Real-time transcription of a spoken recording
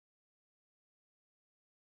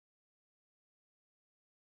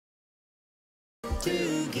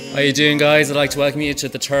How are you doing, guys? I'd like to welcome you to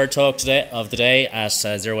the third talk of the day at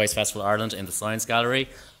Zero Waste Festival Ireland in the Science Gallery.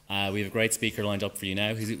 We have a great speaker lined up for you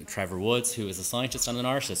now. He's Trevor Woods, who is a scientist and an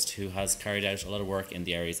artist who has carried out a lot of work in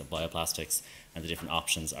the areas of bioplastics and the different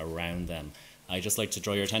options around them. I'd just like to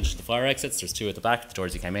draw your attention to the fire exits. There's two at the back, the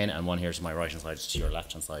doors you came in, and one here to my right-hand side, to your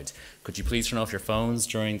left-hand side. Could you please turn off your phones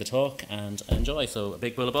during the talk and enjoy? So a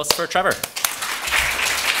big bullabus for Trevor.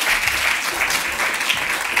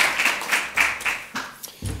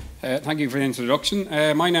 Thank you for the introduction.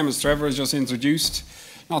 My name is Trevor, as just introduced.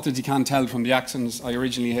 Not that you can't tell from the accents, I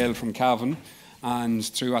originally hail from Cavan, and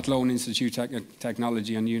through Athlone Institute of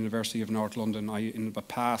Technology and the University of North London, I in the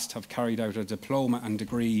past have carried out a diploma and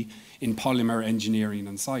degree in polymer engineering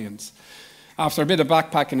and science. After a bit of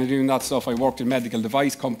backpacking and doing that stuff, I worked in medical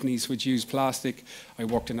device companies which use plastic. I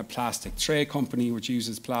worked in a plastic tray company which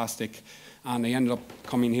uses plastic, and I ended up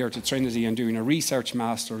coming here to Trinity and doing a research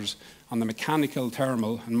master's on the mechanical,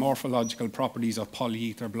 thermal and morphological properties of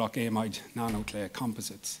polyether block amide nanoclay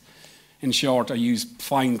composites. In short, I use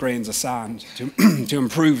fine grains of sand to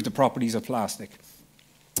improve the properties of plastic.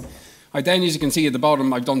 Then, as you can see at the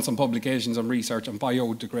bottom, I've done some publications and research on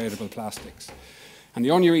biodegradable plastics. And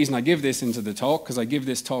the only reason I give this into the talk, because I give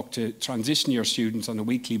this talk to transition year students on a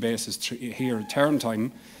weekly basis here at term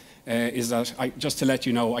time, is that, just to let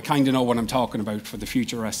you know, I kind of know what I'm talking about for the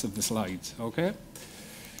future rest of the slides, okay?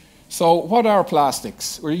 So what are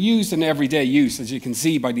plastics? We're used in everyday use, as you can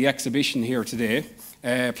see by the exhibition here today.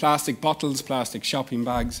 Plastic bottles, plastic shopping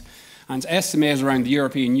bags, and it's estimated around the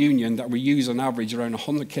European Union that we use on average around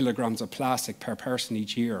 100 kilograms of plastic per person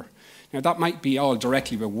each year. Now that might be all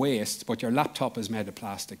directly with waste, but your laptop is made of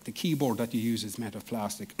plastic, the keyboard that you use is made of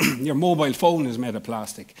plastic, your mobile phone is made of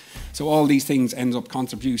plastic. So all these things end up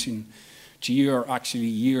contributing to your actually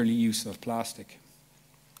yearly use of plastic.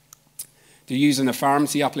 They're used in a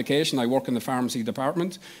pharmacy application. I work in the pharmacy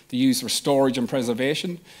department. They're used for storage and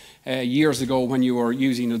preservation. Years ago, when you were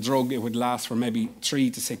using a drug, it would last for maybe 3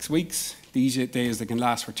 to 6 weeks. These days, they can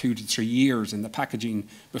last for 2 to 3 years in the packaging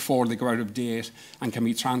before they go out of date and can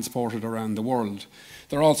be transported around the world.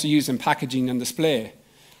 They're also used in packaging and display.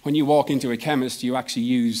 When you walk into a chemist, you actually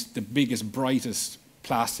use the biggest, brightest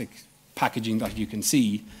plastic packaging that you can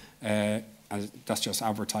see. That's just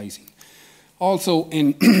advertising. Also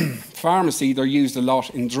in pharmacy, they're used a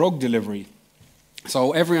lot in drug delivery.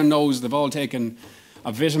 So everyone knows they've all taken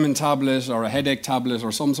a vitamin tablet or a headache tablet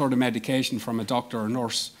or some sort of medication from a doctor or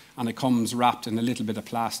nurse, and it comes wrapped in a little bit of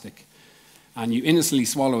plastic. And you innocently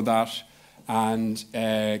swallow that and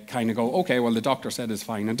kind of go, okay, well, the doctor said it's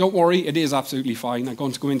fine. And don't worry, it is absolutely fine. I'm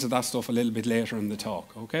going to go into that stuff a little bit later in the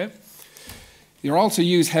talk, okay? They're also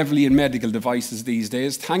used heavily in medical devices these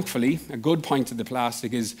days. Thankfully, a good point of the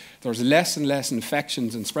plastic is there's less and less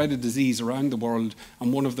infections and spread of disease around the world,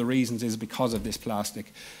 and one of the reasons is because of this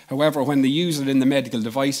plastic. However, when they use it in the medical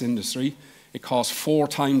device industry, it costs 4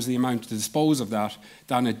 times the amount to dispose of that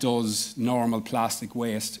than it does normal plastic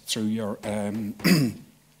waste through your,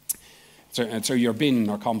 through your bin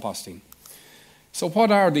or composting. So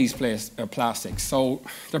what are these plastics? So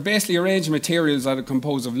they're basically a range of materials that are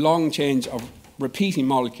composed of long chains of repeating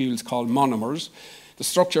molecules called monomers. The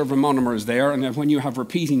structure of a monomer is there, and then when you have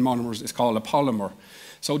repeating monomers, it's called a polymer.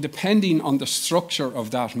 So depending on the structure of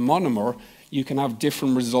that monomer, you can have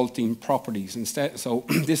different resulting properties. So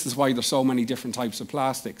this is why there's so many different types of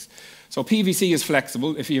plastics. So PVC is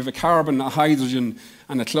flexible. If you have a carbon, a hydrogen,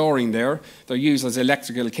 and a chlorine there, they're used as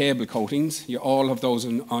electrical cable coatings. You all have those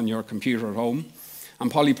on your computer at home.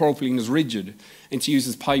 And polypropylene is rigid. It's used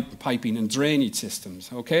as piping and drainage systems,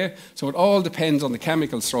 okay? So it all depends on the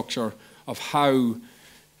chemical structure of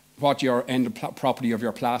what your end property of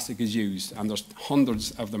your plastic is used. And there's hundreds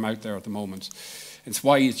of them out there at the moment. It's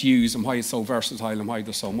why it's used and why it's so versatile and why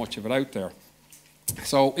there's so much of it out there.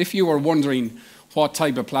 So if you were wondering what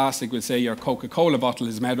type of plastic, we'll say your Coca-Cola bottle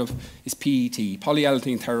is made of, is PET,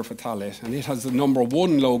 polyethylene terephthalate, and it has the number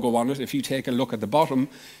 1 logo on it. If you take a look at the bottom,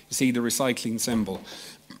 you see the recycling symbol.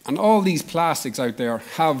 And all these plastics out there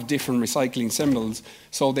have different recycling symbols,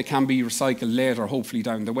 so they can be recycled later, hopefully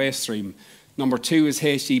down the waste stream. Number 2 is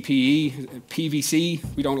HDPE, PVC.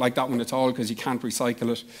 We don't like that one at all because you can't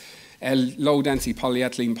recycle it. Low-density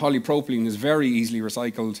polyethylene, polypropylene is very easily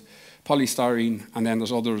recycled. Polystyrene, and then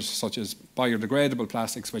there's others such as biodegradable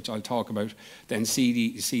plastics, which I'll talk about, then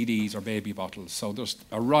CDs or baby bottles. So there's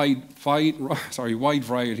a wide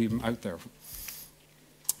variety of them out there.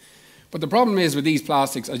 But the problem is with these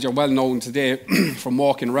plastics, as you're well known today from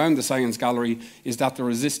walking around the Science Gallery, is that they're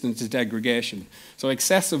resistant to degradation. So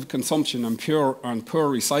excessive consumption and poor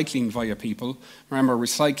recycling via people, remember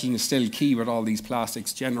recycling is still key with all these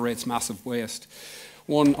plastics, generates massive waste.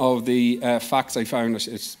 one of the facts I found,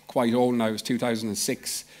 it's quite old now, it's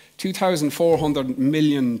 2006, 2,400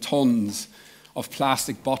 million tonnes of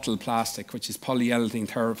bottle plastic, which is polyethylene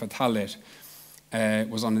terephthalate,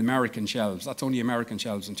 was on American shelves. That's only American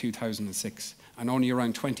shelves in 2006. And only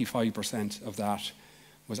around 25% of that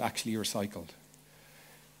was actually recycled.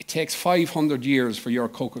 It takes 500 years for your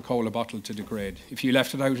Coca-Cola bottle to degrade. If you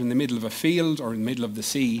left it out in the middle of a field or in the middle of the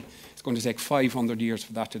sea, it's going to take 500 years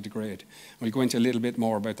for that to degrade. We'll go into a little bit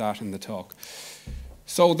more about that in the talk.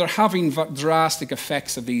 So they're having drastic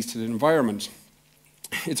effects of these to the environment.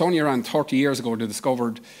 It's only around 30 years ago they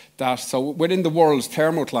discovered that, so within the world's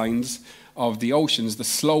thermoclines of the oceans, the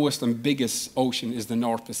slowest and biggest ocean is the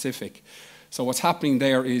North Pacific. So what's happening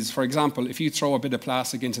there is, for example, if you throw a bit of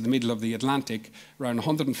plastic into the middle of the Atlantic, around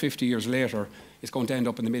 150 years later, it's going to end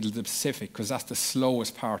up in the middle of the Pacific, because that's the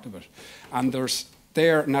slowest part of it. And there's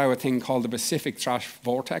now a thing called the Pacific Trash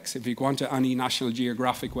Vortex. If you go onto any National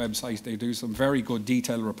Geographic website, they do some very good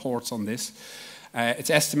detailed reports on this. It's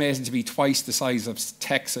estimated to be twice the size of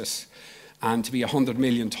Texas and to be 100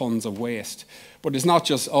 million tonnes of waste. But it's not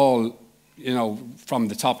just all, from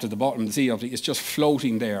the top to the bottom of the sea, it's just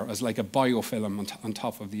floating there as like a biofilm on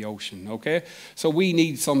top of the ocean, okay? So we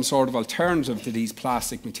need some sort of alternative to these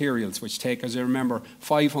plastic materials, which take, as you remember,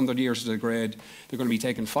 500 years to degrade. They're going to be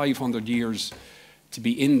taking 500 years to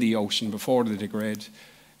be in the ocean before they degrade,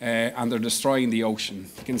 and they're destroying the ocean.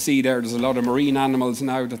 You can see there's a lot of marine animals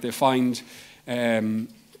now that they find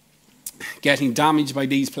getting damaged by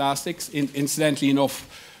these plastics. Incidentally enough,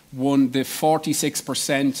 the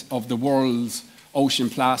 46% of the world's ocean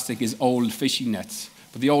plastic is old fishing nets.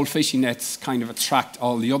 But the old fishing nets kind of attract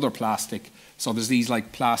all the other plastic. So there's these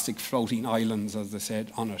like plastic floating islands, as they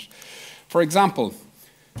said, on it. For example,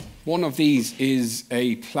 one of these is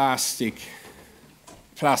a plastic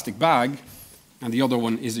bag, and the other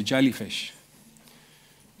one is a jellyfish.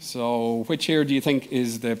 So which here do you think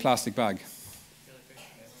is the plastic bag?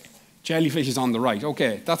 Jellyfish is on the right.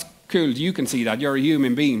 Okay, that's cool. You can see that. You're a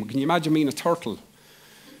human being. Can you imagine being a turtle?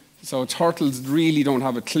 So turtles really don't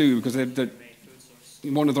have a clue, because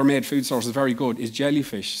one of their main food sources, very good, is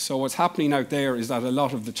jellyfish. So what's happening out there is that a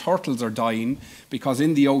lot of the turtles are dying because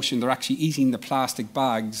in the ocean they're actually eating the plastic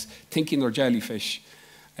bags, thinking they're jellyfish.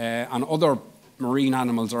 And other marine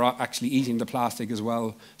animals are actually eating the plastic as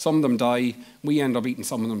well. Some of them die. We end up eating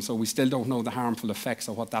some of them, so we still don't know the harmful effects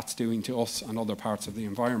of what that's doing to us and other parts of the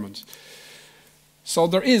environment. So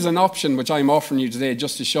there is an option which I'm offering you today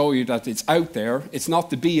just to show you that it's out there. It's not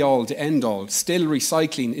the be-all to end-all. Still,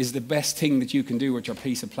 recycling is the best thing that you can do with your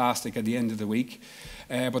piece of plastic at the end of the week.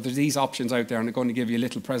 But there's these options out there, and I'm going to give you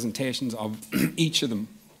little presentations of each of them.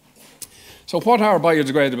 So what are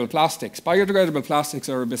biodegradable plastics? Biodegradable plastics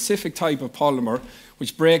are a specific type of polymer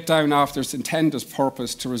which break down after its intended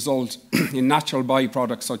purpose to result in natural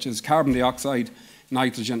byproducts such as carbon dioxide,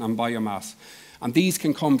 nitrogen and biomass. And these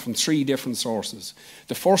can come from 3 different sources.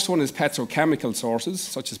 The first one is petrochemical sources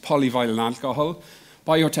such as polyvinyl alcohol,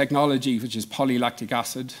 biotechnology, which is polylactic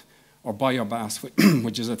acid, or biomass,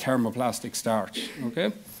 which is a thermoplastic starch.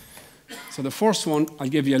 Okay? So the first one, I'll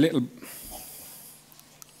give you a little...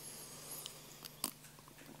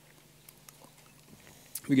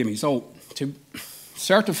 Forgive me. So to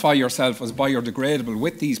certify yourself as biodegradable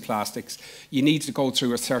with these plastics, you need to go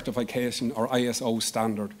through a certification or ISO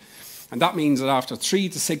standard. And that means that after 3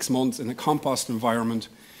 to 6 months in a compost environment,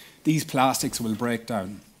 these plastics will break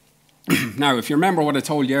down. Now, if you remember what I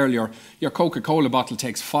told you earlier, your Coca-Cola bottle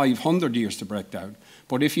takes 500 years to break down.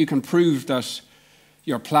 But if you can prove that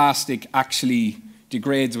your plastic actually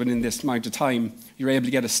degrades within this amount of time, you're able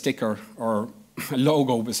to get a sticker or a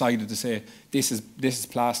logo beside it to say, this is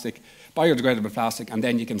plastic, biodegradable plastic, and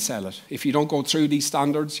then you can sell it. If you don't go through these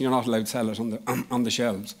standards, you're not allowed to sell it on the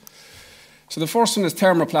shelves. So the first one is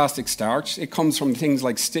thermoplastic starch. It comes from things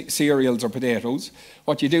like cereals or potatoes.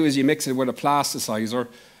 What you do is you mix it with a plasticizer,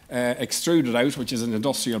 extrude it out, which is an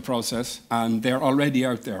industrial process, and they're already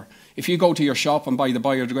out there. If you go to your shop and buy the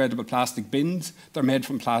biodegradable plastic bins, they're made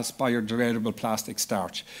from biodegradable plastic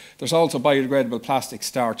starch. There's also biodegradable plastic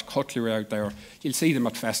starch cutlery out there. You'll see them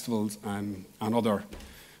at festivals and other,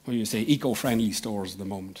 eco-friendly stores at the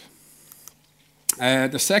moment.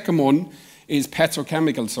 The second one is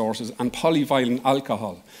petrochemical sources and polyvinyl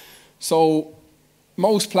alcohol. So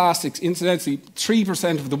most plastics, incidentally,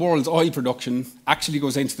 3% of the world's oil production actually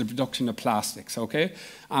goes into the production of plastics, okay?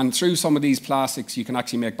 And through some of these plastics, you can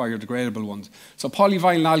actually make biodegradable ones. So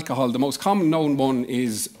polyvinyl alcohol, the most common known one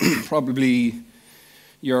is probably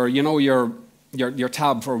your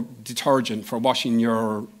tab for detergent for washing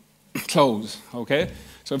your clothes, okay?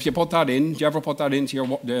 So if you put that in, do you ever put that into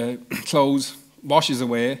your clothes, washes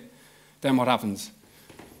away, then what happens?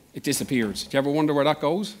 it disappears. Do you ever wonder where that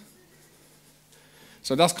goes?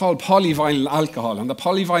 So that's called polyvinyl alcohol, and the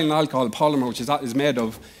polyvinyl alcohol polymer, which is made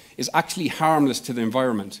of, is actually harmless to the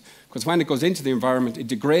environment, because when it goes into the environment, it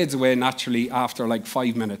degrades away naturally after like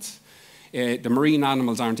 5 minutes. The marine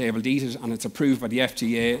animals aren't able to eat it, and it's approved by the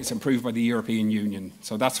FDA, it's approved by the European Union.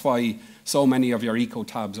 So that's why so many of your eco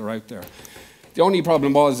tabs are out there. The only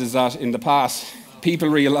problem is that in the past, people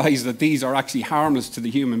realised that these are actually harmless to the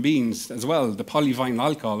human beings as well, the polyvinyl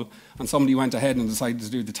alcohol, and somebody went ahead and decided to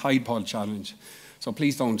do the Tide Pod challenge. So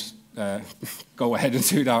please don't go ahead and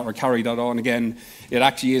do that or carry that on again. It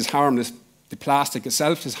actually is harmless. The plastic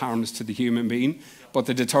itself is harmless to the human being, but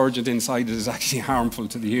the detergent inside it is actually harmful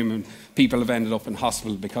to the human. People have ended up in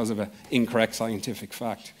hospital because of an incorrect scientific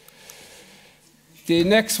fact. The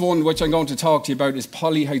next one, which I'm going to talk to you about, is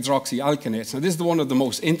polyhydroxyalkanates. Now, this is one of the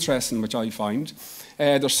most interesting, which I find.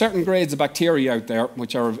 There's certain grades of bacteria out there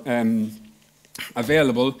which are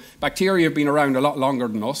available. Bacteria have been around a lot longer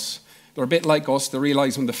than us. They're a bit like us. They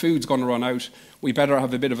realise when the food's going to run out, we better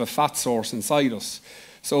have a bit of a fat source inside us.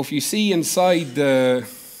 So if you see inside the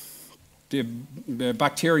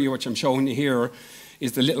bacteria, which I'm showing you here,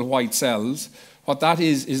 is the little white cells. What that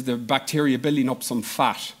is the bacteria building up some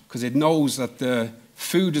fat, because it knows that the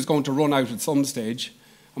food is going to run out at some stage,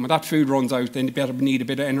 and when that food runs out, then they better need a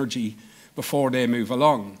bit of energy before they move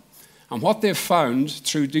along. And what they've found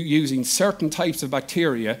through using certain types of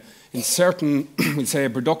bacteria in certain, we'll say,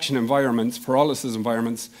 production environments, pyrolysis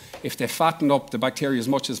environments, if they fatten up the bacteria as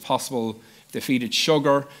much as possible, if they feed it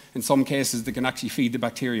sugar, in some cases they can actually feed the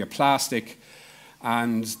bacteria plastic,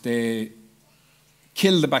 and they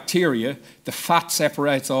kill the bacteria, the fat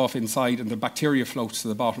separates off inside and the bacteria floats to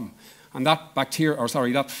the bottom. And that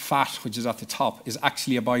that fat, which is at the top, is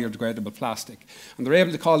actually a biodegradable plastic. And they're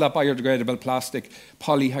able to call that biodegradable plastic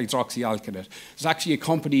polyhydroxyalkanate. There's actually a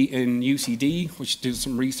company in UCD, which does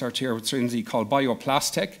some research here with Trinity, called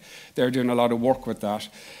Bioplastic. They're doing a lot of work with that.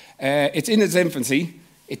 It's in its infancy.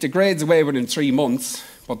 It degrades away within 3 months,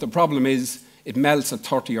 but the problem is it melts at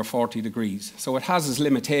 30 or 40 degrees. So it has its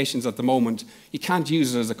limitations at the moment. You can't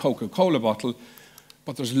use it as a Coca-Cola bottle,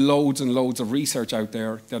 but there's loads and loads of research out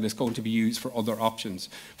there that is going to be used for other options.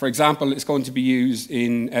 For example, it's going to be used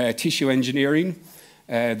in tissue engineering,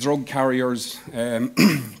 drug carriers,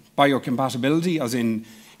 biocompatibility, as in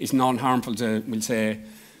it's non-harmful to, we'll say,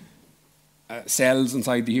 cells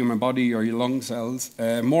inside the human body or your lung cells.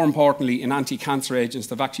 More importantly, in anti-cancer agents,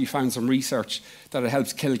 they've actually found some research that it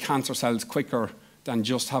helps kill cancer cells quicker than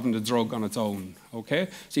just having the drug on its own. Okay?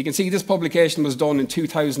 So you can see this publication was done in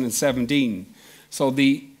 2017. So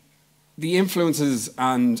the influences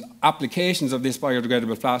and applications of this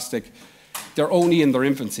biodegradable plastic, they're only in their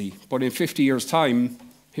infancy. But in 50 years' time,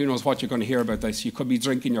 who knows what you're going to hear about this. You could be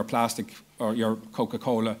drinking your plastic or your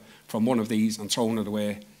Coca-Cola from one of these and throwing it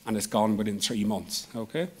away, and it's gone within 3 months.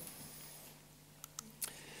 Okay?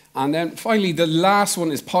 And then finally, the last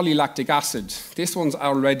one is polylactic acid. This one's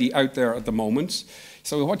already out there at the moment.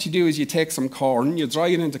 So what you do is you take some corn, you dry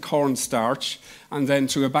it into corn starch, and then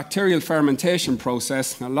through a bacterial fermentation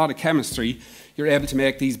process and a lot of chemistry, you're able to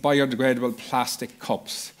make these biodegradable plastic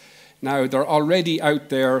cups. Now, they're already out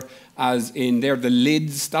there, as in they're the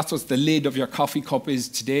lids. That's what the lid of your coffee cup is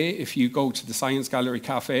today if you go to the Science Gallery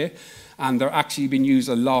Cafe. And they're actually being used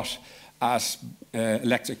a lot at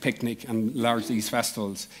Electric Picnic and large these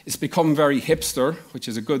festivals. It's become very hipster, which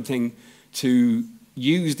is a good thing, to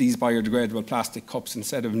use these biodegradable plastic cups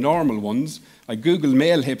instead of normal ones. I Googled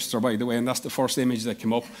male hipster, by the way, and that's the first image that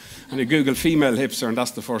came up. And I Googled female hipster, and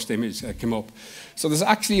that's the first image that came up. So there's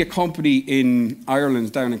actually a company in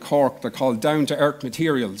Ireland, down in Cork, they're called Down to Earth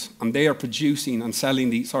Materials, and they are producing and selling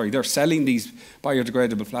these, they're selling these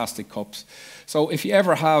biodegradable plastic cups. So if you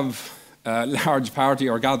ever have a large party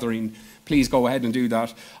or gathering, please go ahead and do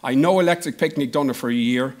that. I know Electric Picnic done it for a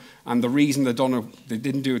year, and the reason they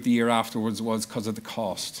didn't do it the year afterwards was because of the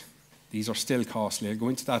cost. These are still costly. I'll go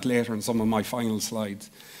into that later in some of my final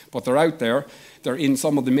slides. But they're out there. They're in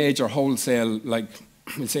some of the major wholesale, like,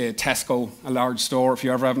 we'll say, a Tesco, a large store. If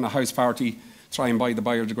you're ever having a house party, try and buy the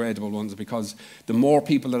biodegradable ones, because the more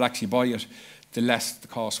people that actually buy it, the less the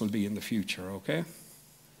cost will be in the future, okay?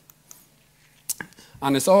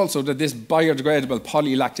 And it's also that this biodegradable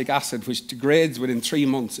polylactic acid, which degrades within 3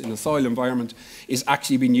 months in the soil environment, is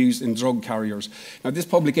actually being used in drug carriers. Now, this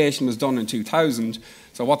publication was done in 2000.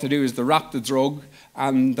 So what they do is they wrap the drug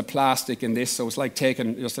and the plastic in this. So it's like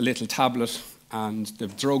taking just a little tablet, and the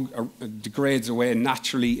drug degrades away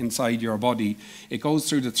naturally inside your body. It goes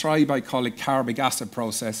through the tribicolic carbic acid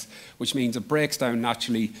process, which means it breaks down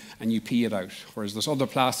naturally and you pee it out. Whereas there's other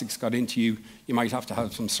plastics got into you, you might have to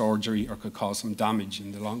have some surgery or could cause some damage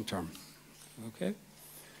in the long term. Okay?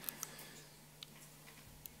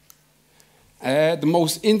 The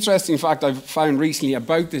most interesting fact I've found recently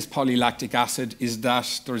about this polylactic acid is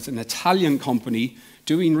that there's an Italian company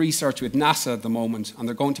doing research with NASA at the moment, and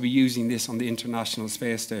they're going to be using this on the International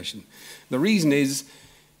Space Station. The reason is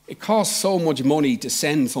it costs so much money to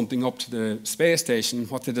send something up to the space station.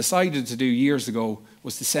 What they decided to do years ago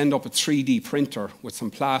was to send up a 3D printer with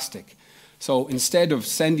some plastic. So instead of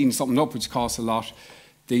sending something up which costs a lot,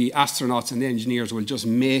 the astronauts and the engineers will just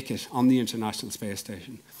make it on the International Space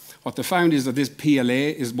Station. What they found is that this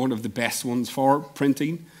PLA is one of the best ones for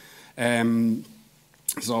printing.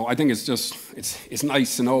 So I think it's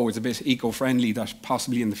nice to know it's a bit eco-friendly that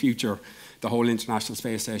possibly in the future the whole International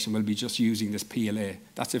Space Station will be just using this PLA.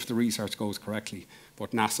 That's if the research goes correctly.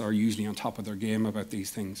 But NASA are usually on top of their game about these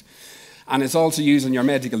things. And it's also used in your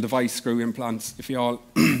medical device screw implants. If you all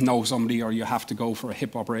know somebody or you have to go for a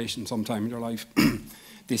hip operation sometime in your life,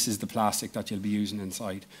 this is the plastic that you'll be using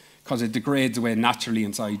inside, because it degrades away naturally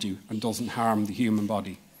inside you and doesn't harm the human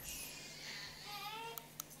body.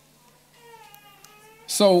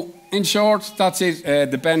 So, in short, that's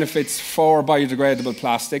it, the benefits for biodegradable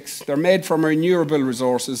plastics. They're made from renewable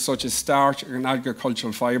resources such as starch and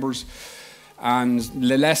agricultural fibres, and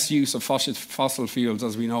the less use of fossil fuels,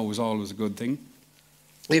 as we know, is always a good thing.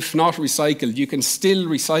 If not recycled, you can still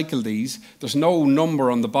recycle these. There's no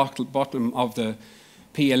number on the bottom of the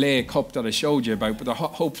PLA cup that I showed you about, but there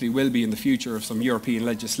hopefully will be in the future if some European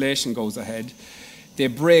legislation goes ahead. They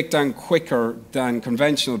break down quicker than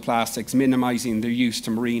conventional plastics, minimising their use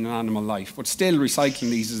to marine and animal life. But still,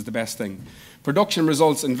 recycling these is the best thing. Production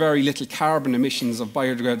results in very little carbon emissions of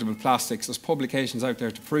biodegradable plastics. There's publications out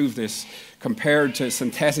there to prove this compared to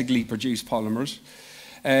synthetically produced polymers.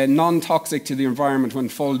 Non-toxic to the environment when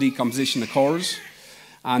full decomposition occurs.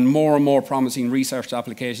 And more promising research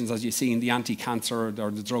applications, as you see in the anti-cancer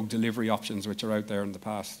or the drug delivery options which are out there in the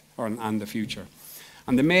past and the future.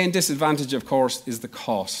 And the main disadvantage, of course, is the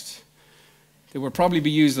cost. They will probably be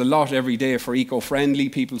used a lot every day for eco-friendly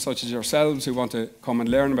people such as yourselves who want to come and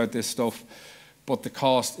learn about this stuff, but the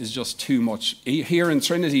cost is just too much. Here in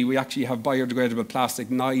Trinity, we actually have biodegradable plastic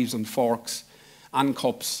knives and forks and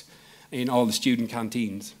cups in all the student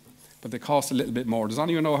canteens, but they cost a little bit more. Does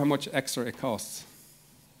anyone know how much extra it costs?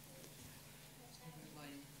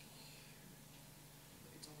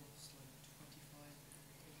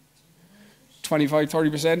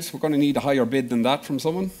 25–30%. We're going to need a higher bid than that from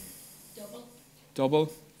someone. Double.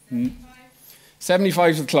 75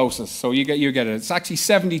 is the closest, so you get it. It's actually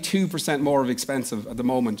 72% more expensive at the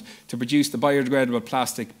moment to produce the biodegradable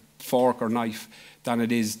plastic fork or knife than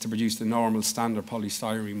it is to produce the normal standard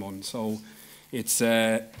polystyrene one. So it's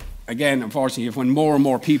again, unfortunately, when more and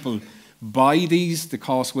more people buy these, the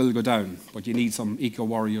cost will go down. But you need some eco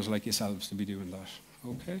warriors like yourselves to be doing that.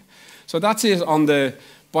 Okay, so that's it on the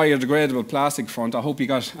biodegradable plastic front. I hope you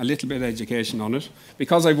got a little bit of education on it.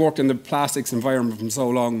 Because I've worked in the plastics environment for so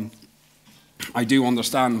long, I do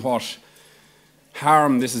understand what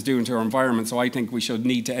harm this is doing to our environment, so I think we should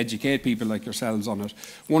need to educate people like yourselves on it.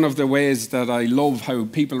 One of the ways that I love how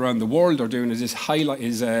people around the world are doing is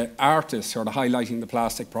artists sort of highlighting the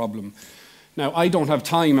plastic problem. Now, I don't have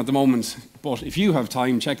time at the moment, but if you have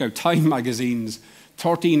time, check out Time magazine's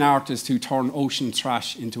 13 artists who turn ocean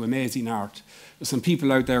trash into amazing art. There's some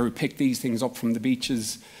people out there who pick these things up from the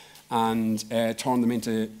beaches and turn them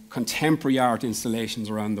into contemporary art installations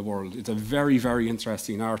around the world. It's a very, very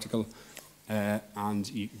interesting article. And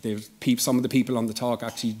some of the people on the talk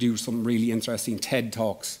actually do some really interesting TED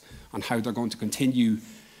Talks on how they're going to continue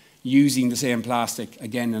using the same plastic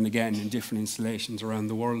again and again in different installations around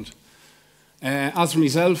the world. As for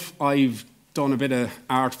myself, I've done a bit of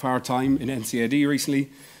art part-time in NCAD recently.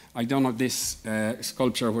 I've done this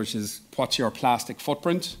sculpture, which is What's Your Plastic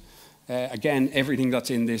Footprint? Again, everything that's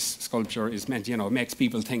in this sculpture is meant, it makes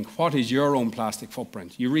people think, what is your own plastic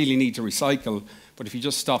footprint? You really need to recycle, but if you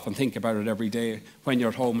just stop and think about it every day, when you're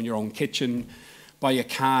at home in your own kitchen, buy a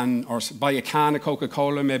can of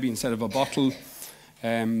Coca-Cola maybe instead of a bottle.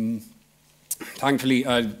 Thankfully,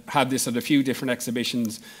 I've had this at a few different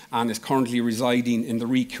exhibitions and is currently residing in the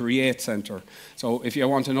Recreate Centre. So if you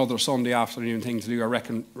want another Sunday afternoon thing to do,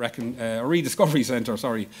 a rediscovery centre,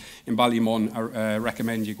 in Ballymun, I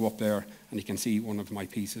recommend you go up there and you can see one of my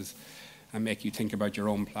pieces and make you think about your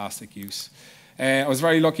own plastic use. I was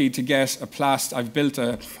very lucky to get I've built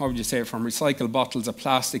from recycled bottles, a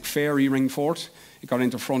plastic fairy ring fort. It got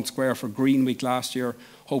into Front Square for Green Week last year.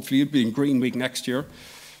 Hopefully it'll be in Green Week next year.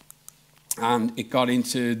 And it got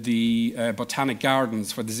into the Botanic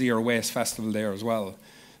Gardens for the Zero Waste Festival there as well.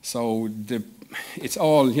 So it's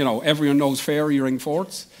all, everyone knows fairy ring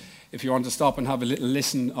forts. If you want to stop and have a little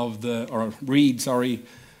listen read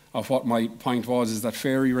of what my point was, is that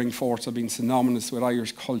fairy ring forts have been synonymous with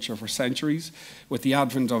Irish culture for centuries. With the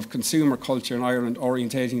advent of consumer culture in Ireland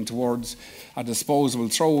orientating towards a disposable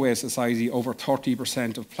throwaway society, over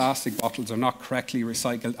 30% of plastic bottles are not correctly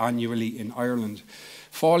recycled annually in Ireland.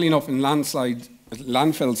 Falling up in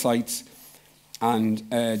landfill sites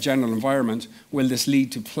and general environment, will this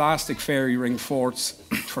lead to plastic fairy ring forts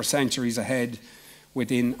for centuries ahead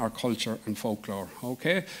within our culture and folklore?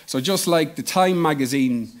 Okay, so just like the Time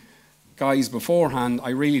magazine guys beforehand, I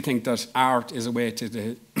really think that art is a way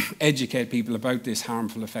to educate people about this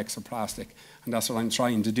harmful effects of plastic, and that's what I'm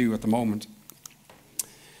trying to do at the moment.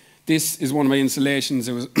 This is one of my installations.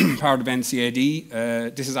 It was part of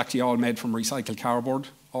NCAD. This is actually all made from recycled cardboard,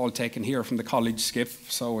 all taken here from the college skip,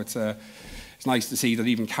 so it's nice to see that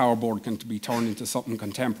even cardboard can be turned into something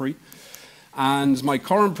contemporary. And my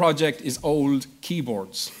current project is old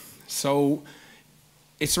keyboards. So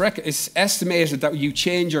it's estimated that you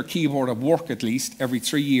change your keyboard at work at least every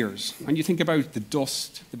 3 years. When you think about the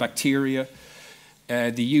dust, the bacteria,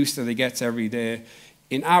 the use that it gets every day,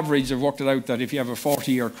 in average, I've worked it out that if you have a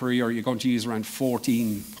 40-year career, you're going to use around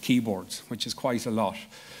 14 keyboards, which is quite a lot.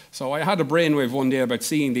 So I had a brainwave one day about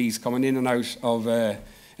seeing these coming in and out of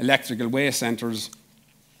electrical waste centres,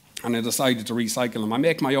 and I decided to recycle them. I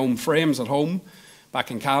make my own frames at home,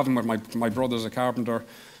 back in Cavan, where my brother's a carpenter.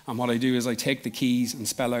 And what I do is I take the keys and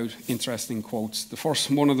spell out interesting quotes. The first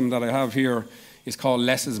one of them that I have here is called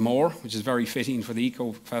 "Less is More," which is very fitting for the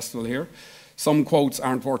Eco Festival here. Some quotes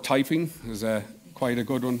aren't worth typing. There's quite a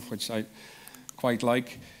good one, which I quite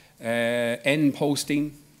like. End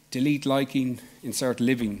posting, delete liking, insert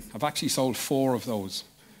living. I've actually sold 4 of those.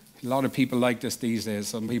 A lot of people like this these days.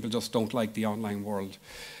 Some people just don't like the online world.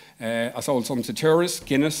 I sold some to tourists,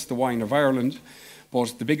 Guinness, the wine of Ireland.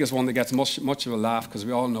 But the biggest one that gets much of a laugh, because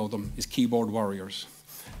we all know them, is keyboard warriors.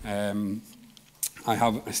 I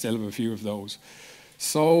still have a few of those.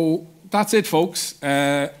 So that's it, folks.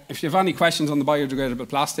 If you have any questions on the biodegradable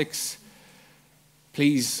plastics,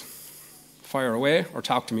 please fire away or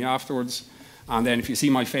talk to me afterwards. And then if you see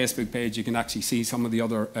my Facebook page, you can actually see some of the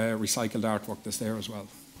other recycled artwork that's there as well.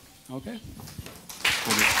 Okay?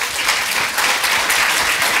 Thank you.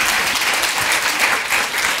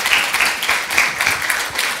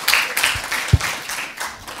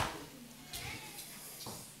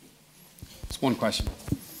 One question.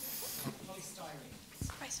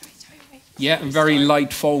 Yeah, a very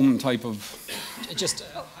light foam type of. Just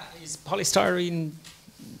is polystyrene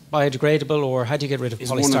biodegradable, or how do you get rid of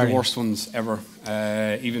polystyrene? It's one of the worst ones ever.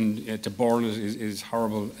 Even to burn it is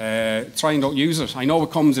horrible. Try and don't use it. I know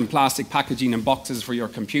it comes in plastic packaging and boxes for your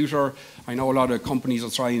computer. I know a lot of companies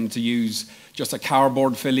are trying to use just a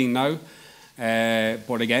cardboard filling now.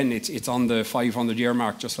 But again, it's on the 500-year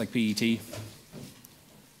mark, just like PET.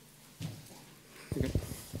 Okay.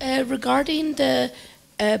 Regarding the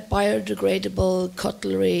biodegradable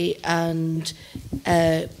cutlery and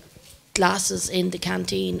glasses in the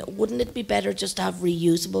canteen, wouldn't it be better just to have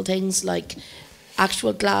reusable things like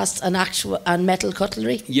actual glass and metal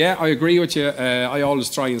cutlery? Yeah, I agree with you. I always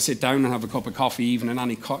try and sit down and have a cup of coffee, even in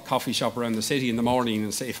any coffee shop around the city in the morning,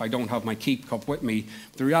 and say if I don't have my keep cup with me.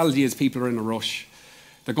 The reality is people are in a rush.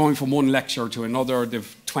 They're going from one lecture to another.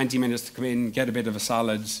 They've 20 minutes to come in, get a bit of a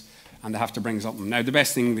salad, and they have to bring something. Now, the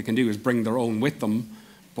best thing they can do is bring their own with them,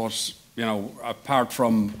 but, you know, apart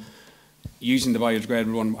from using the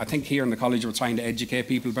biodegradable one, I think here in the college we're trying to educate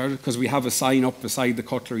people about it, because we have a sign up beside the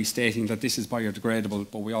cutlery stating that this is biodegradable,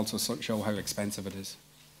 but we also show how expensive it is.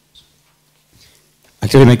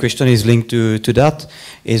 Actually, my question is linked to that,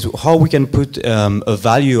 is how we can put a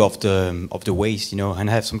value of the waste, you know, and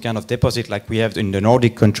have some kind of deposit like we have in the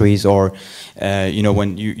Nordic countries, or, you know,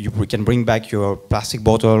 when you can bring back your plastic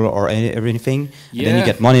bottle or anything, and then you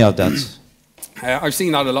get money out of that. I've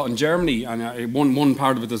seen that a lot in Germany, and one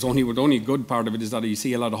part of it is only a good part of it is that you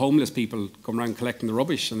see a lot of homeless people come around collecting the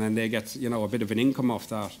rubbish, and then they get, you know, a bit of an income off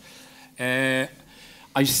that.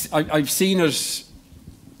 I've seen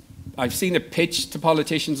it pitched to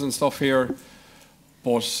politicians and stuff here,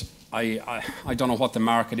 but I don't know what the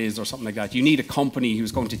market is or something like that. You need a company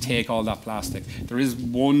who's going to take all that plastic. There is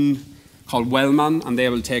one called Wellman, and they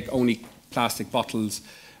will take only plastic bottles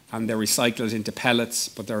and they recycle it into pellets,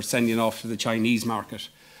 but they're sending it off to the Chinese market.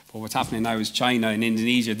 But what's happening now is China and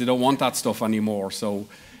Indonesia, they don't want that stuff anymore, so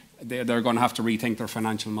they're going to have to rethink their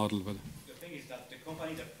financial model. But the thing is that the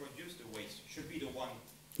company that produced the waste should be the one.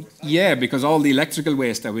 Yeah, because all the electrical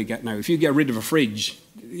waste that we get now, if you get rid of a fridge,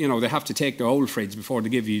 you know, they have to take the old fridge before they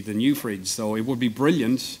give you the new fridge. So it would be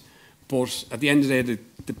brilliant, but at the end of the day,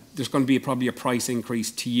 there's going to be probably a price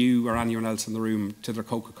increase to you or anyone else in the room to their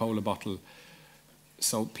Coca-Cola bottle.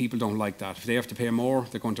 So people don't like that. If they have to pay more,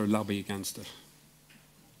 they're going to lobby against it.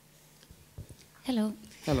 Hello.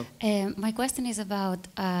 Hello. My question is about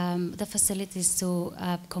the facilities to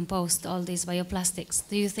compost all these bioplastics.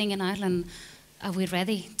 Do you think in Ireland are we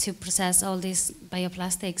ready to process all these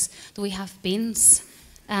bioplastics? Do we have bins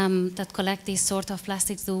that collect these sort of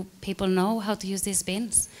plastics? Do people know how to use these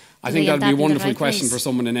bins? I think that'd be a wonderful question for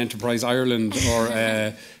someone in Enterprise Ireland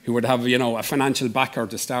or who would have, a financial backer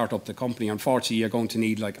to start up the company. Unfortunately, you're going to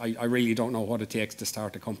need, I really don't know what it takes to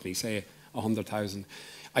start a company, say 100,000.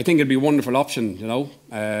 I think it'd be a wonderful option,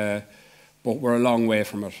 but we're a long way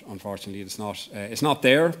from it, unfortunately. It's not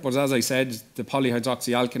there, but as I said, the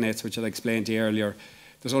polyhydroxyalkanates, which I explained to you earlier,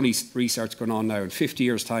 there's only research going on now. In 50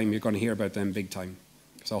 years' time, you're going to hear about them big time.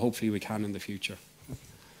 So hopefully we can in the future.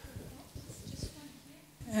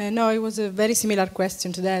 No, it was a very similar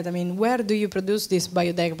question to that. I mean, where do you produce this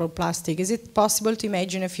biodegradable plastic? Is it possible to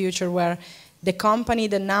imagine a future where the company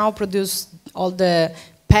that now produce all the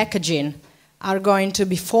packaging are going to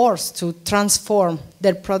be forced to transform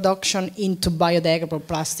their production into biodegradable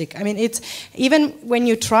plastic? I mean, it's even when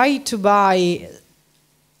you try to buy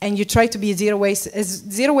and you try to be zero waste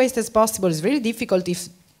as possible, it's really difficult if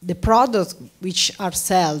the products which are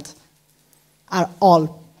sold are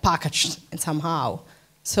all packaged somehow.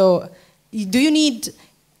 So do you need,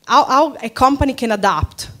 how a company can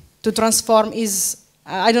adapt to transform is,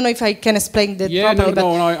 I don't know if I can explain that properly, but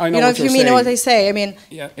I know if you mean what I say, I mean,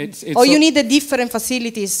 or you need the different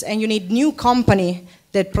facilities and you need new company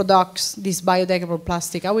that products this biodegradable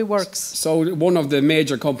plastic, how it works? So one of the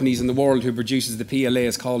major companies in the world who produces the PLA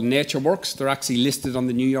is called NatureWorks. They're actually listed on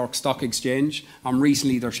the New York Stock Exchange, and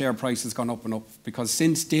recently their share price has gone up and up because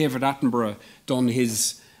since David Attenborough done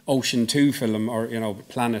his Ocean 2 film, or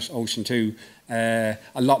Planet Ocean 2, a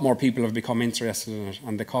lot more people have become interested in it,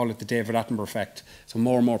 and they call it the David Attenborough effect. So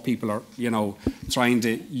more and more people are, trying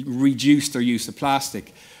to reduce their use of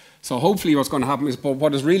plastic. So hopefully what's going to happen is, but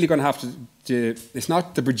what is really going to have to do, it's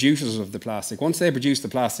not the producers of the plastic. Once they produce the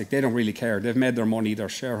plastic, they don't really care. They've made their money, their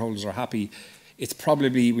shareholders are happy. It's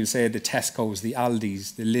probably, we'll say, the Tesco's, the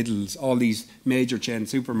Aldi's, the Lidl's, all these major chain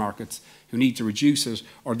supermarkets who need to reduce it,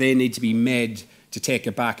 or they need to be made to take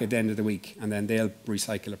it back at the end of the week, and then they'll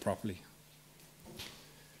recycle it properly.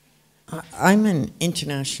 I'm an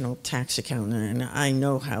international tax accountant, and I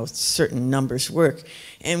know how certain numbers work.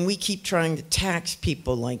 And we keep trying to tax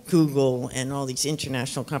people like Google and all these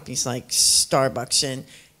international companies like Starbucks, and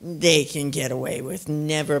they can get away with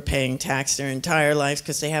never paying tax their entire lives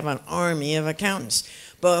because they have an army of accountants.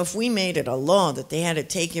 But if we made it a law that they had to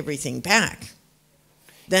take everything back,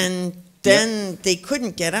 then they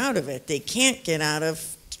couldn't get out of it. They can't get out of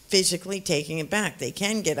physically taking it back. They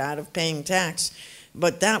can get out of paying tax,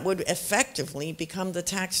 but that would effectively become the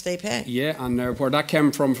tax they pay. Yeah, and where that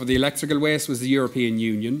came from for the electrical waste was the European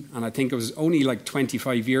Union, and I think it was only like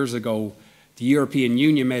 25 years ago the European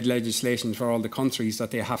Union made legislation for all the countries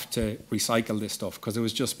that they have to recycle this stuff because it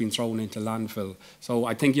was just being thrown into landfill. So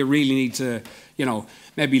I think you really need to,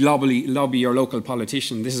 maybe lobby your local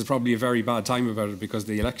politician. This is probably a very bad time about it because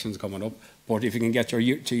the election's coming up. But if you can get your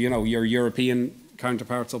European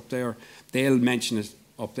counterparts up there, they'll mention it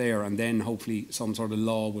up there, and then hopefully some sort of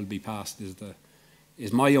law will be passed.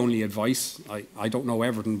 Is my only advice. I don't know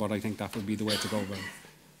everything, but I think that would be the way to go about it.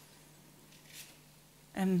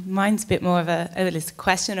 Mine's a bit more of a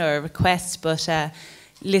question or a request, but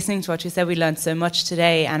listening to what you said, we learned so much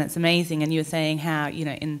today, and it's amazing. And you were saying how,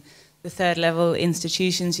 in the third level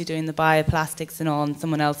institutions, you're doing the bioplastics and all, and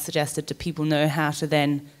someone else suggested do people know how to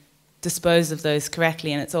then dispose of those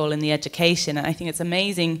correctly, and it's all in the education. And I think it's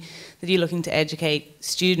amazing that you're looking to educate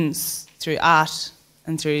students through art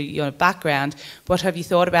and through your background. But have you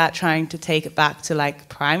thought about trying to take it back to like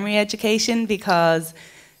primary education? Because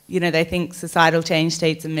they think societal change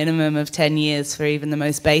takes a minimum of 10 years for even the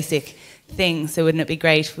most basic things. So wouldn't it be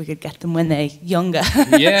great if we could get them when they're younger?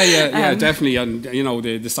 Yeah, definitely. And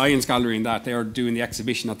the Science Gallery and that, they're doing the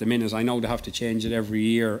exhibition at the minute. I know they have to change it every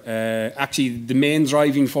year. Actually, the main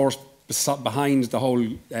driving force behind the whole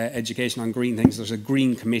education on green things, there's a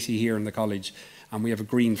green committee here in the college, and we have a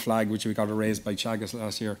green flag which we got raised by Chagas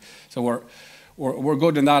last year. So we're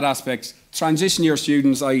good in that aspect. Transition year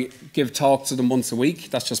students, I give talks to them once a week.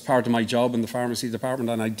 That's just part of my job in the pharmacy department,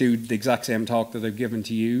 and I do the exact same talk that I've given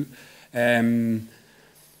to you. I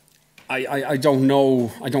don't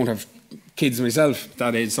know. I don't have kids myself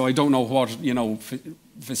that age, so I don't know what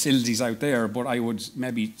facilities out there. But I would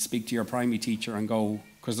maybe speak to your primary teacher and go,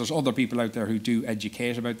 because there's other people out there who do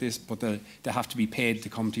educate about this, but they have to be paid to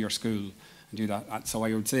come to your school and do that. So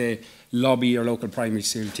I would say lobby your local primary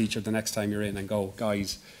school teacher the next time you're in and go,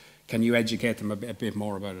 guys, can you educate them a bit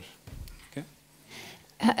more about it? Okay.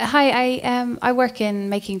 Hi, I work in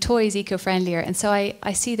making toys eco-friendlier, and so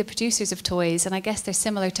I see the producers of toys, and I guess they're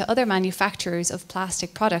similar to other manufacturers of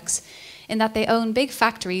plastic products in that they own big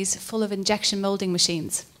factories full of injection moulding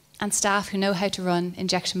machines and staff who know how to run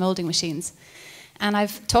injection moulding machines. And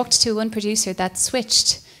I've talked to one producer that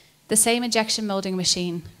switched the same injection moulding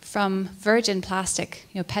machine from virgin plastic,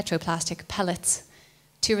 petroplastic pellets,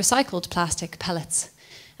 to recycled plastic pellets.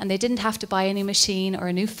 And they didn't have to buy any machine or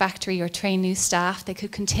a new factory or train new staff. They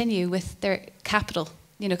could continue with their capital,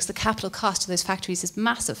 because the capital cost of those factories is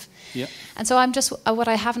massive. Yeah. And so I'm just, what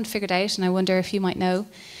I haven't figured out, and I wonder if you might know,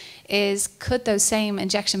 is could those same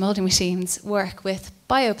injection moulding machines work with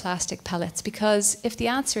bioplastic pellets? Because if the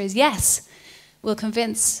answer is yes, we'll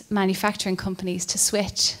convince manufacturing companies to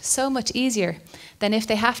switch so much easier than if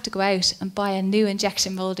they have to go out and buy a new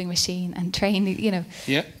injection moulding machine and train,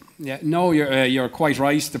 Yeah. Yeah, no, you're quite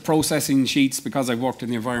right. The processing sheets, because I've worked in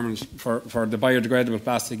the environment for the biodegradable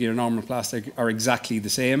plastic, your normal plastic, are exactly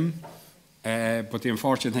the same. But the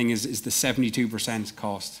unfortunate thing is the 72%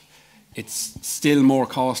 cost. It's still more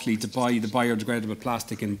costly to buy the biodegradable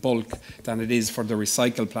plastic in bulk than it is for the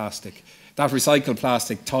recycled plastic. That recycled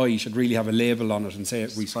plastic toy should really have a label on it and say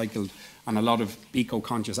it recycled. And a lot of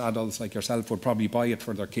eco-conscious adults like yourself would probably buy it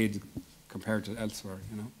for their kids compared to elsewhere,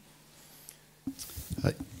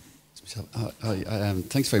 Hi.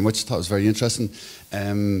 Thanks very much. I thought it was very interesting.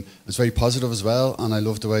 It was very positive as well, and I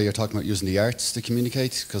love the way you're talking about using the arts to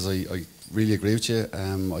communicate, because I really agree with you.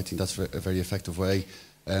 I think that's a very effective way.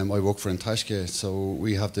 I work for Antashka, so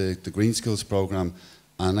we have the Green Schools programme,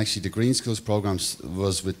 and actually the Green Schools programme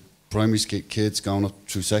was with primary kids going up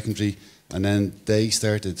through secondary, and then they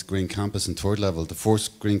started Green Campus in third level. The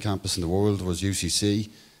first Green Campus in the world was UCC.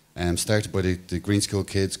 Started by the Green School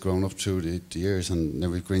kids growing up through the years, and now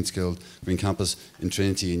we've Green Campus in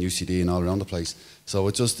Trinity and UCD and all around the place. So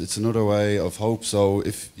it's another way of hope. So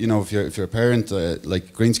if you're a parent,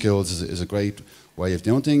 like Green Schools is a great way of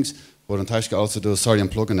doing things. But Antashka also does. Sorry, I'm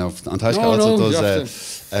plugging now. Antashka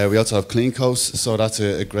does. We also have Clean Coast, so that's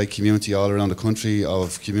a great community all around the country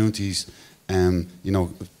of communities,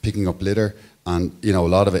 picking up litter. And a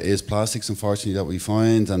lot of it is plastics, unfortunately, that we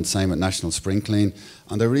find, and same at National Spring Clean.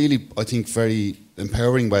 And they're really, I think, very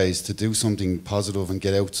empowering ways to do something positive and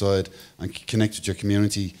get outside and connect with your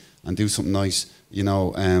community and do something nice,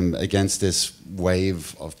 against this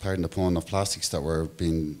wave of, pardon the pun, of plastics that we're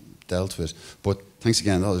being dealt with. But thanks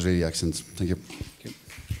again, that was really excellent. Thank you.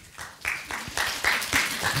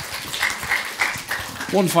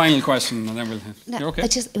 One final question, and then we'll. No, You're okay.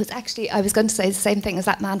 it was actually, I was going to say the same thing as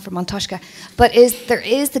that man from Montoshka, but there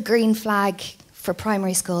is the green flag for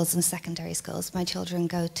primary schools and secondary schools. My children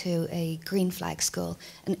go to a green flag school,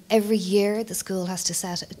 and every year the school has to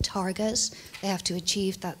set a target. They have to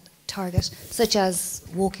achieve that target, such as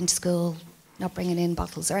walking to school, not bringing in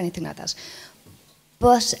bottles or anything like that.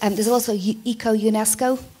 But there's also Eco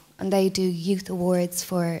UNESCO, and they do youth awards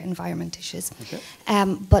for environment issues. Okay.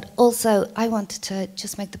 But also, I wanted to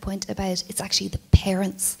just make the point about it's actually the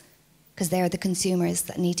parents, because they're the consumers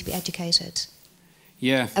that need to be educated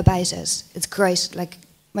about it. It's great, like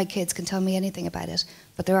my kids can tell me anything about it,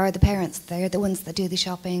 but there are the parents, they're the ones that do the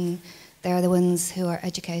shopping, they're the ones who are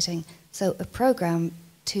educating. So a programme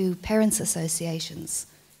to parents' associations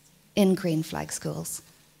in green flag schools.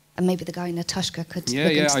 And maybe the guy in Natashka could look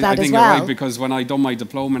into that as well. I think you're right, because when I done my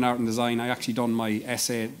diploma in art and design, I actually done my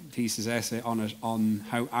thesis essay on it, on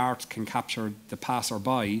how art can capture the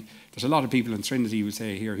passer-by. There's a lot of people in Trinity, we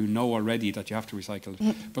say here, who know already that you have to recycle.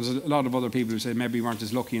 But there's a lot of other people who say maybe weren't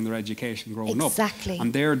as lucky in their education growing up. Exactly.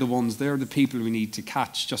 And they're the people we need to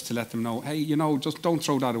catch, just to let them know, hey, just don't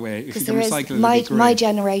throw that away. If you can recycle it, it'd be great. My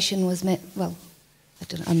generation was, well, I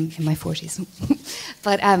don't know, I'm in my 40s.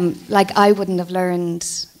 But I wouldn't have learned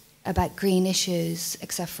about green issues,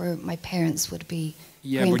 except for my parents would be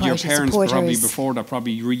Green but your Party parents supporters. probably before that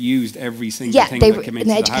probably reused every single thing that came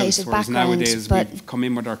into the house, whereas nowadays we've come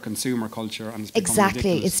in with our consumer culture and it's become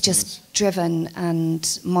ridiculous. It's just driven,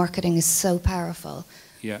 and marketing is so powerful.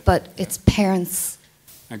 Yeah. But it's parents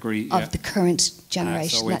agree of the current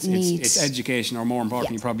generation that need it's education, or more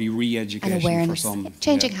importantly, probably re-education and awareness, for some.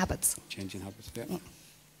 changing habits. Changing habits. Yeah.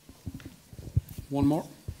 One more.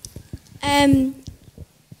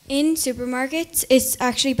 In supermarkets, it's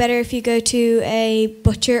actually better if you go to a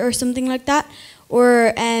butcher or something like that,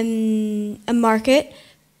 or a market.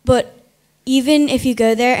 But even if you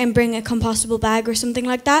go there and bring a compostable bag or something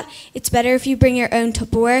like that, it's better if you bring your own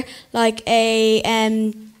Tupperware, like a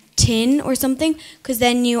tin or something, because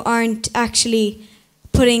then you aren't actually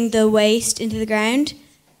putting the waste into the ground,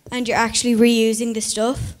 and you're actually reusing the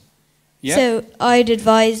stuff. Yeah. So I'd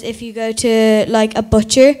advise, if you go to like a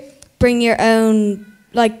butcher, bring your own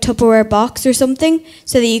like Tupperware box or something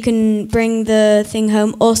so that you can bring the thing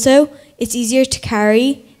home. Also, it's easier to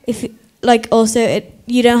carry if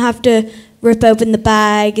you don't have to rip open the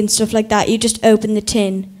bag and stuff like that. You just open the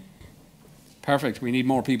tin. Perfect. We need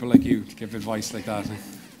more people like you to give advice like that.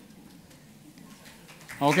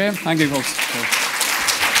 Okay, thank you, folks.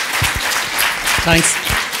 Thanks.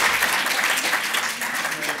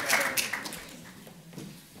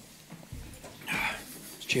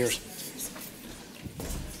 Cheers.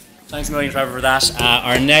 Thanks a million, Trevor, for that.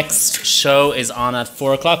 Our next show is on at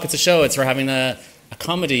 4 o'clock. It's a show. We're having a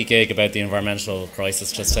comedy gig about the environmental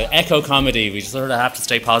crisis, just to echo comedy. We just sort of have to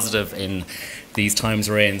stay positive in these times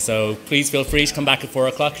we're in. So please feel free to come back at 4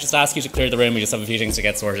 o'clock. Just ask you to clear the room. We just have a few things to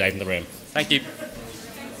get sorted out in the room. Thank you.